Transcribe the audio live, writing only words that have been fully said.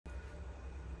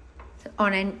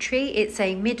On entry, it's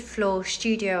a mid-floor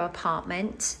studio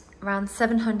apartment, around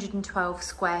 712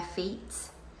 square feet.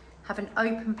 Have an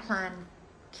open plan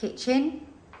kitchen.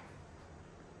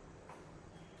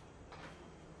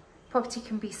 Property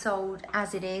can be sold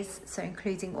as it is, so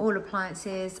including all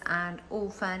appliances and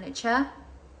all furniture,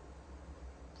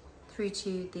 through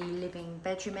to the living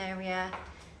bedroom area.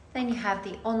 Then you have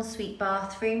the ensuite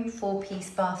bathroom,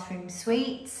 4-piece bathroom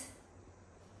suite.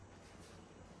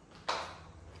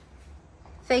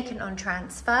 Vacant on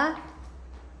transfer.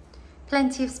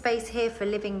 Plenty of space here for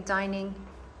living, dining.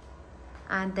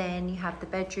 And then you have the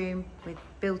bedroom with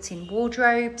built-in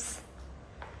wardrobes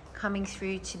coming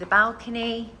through to the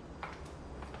balcony.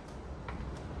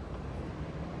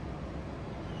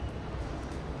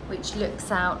 Which looks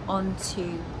out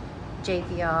onto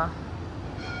JBR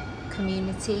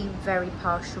Community, very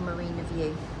partial marina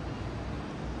view.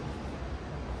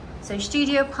 So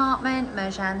studio apartment,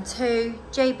 Murjan 2,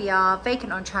 JBR,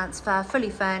 vacant on transfer, fully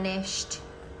furnished,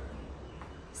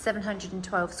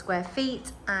 712 square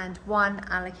feet and 1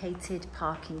 allocated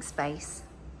parking space.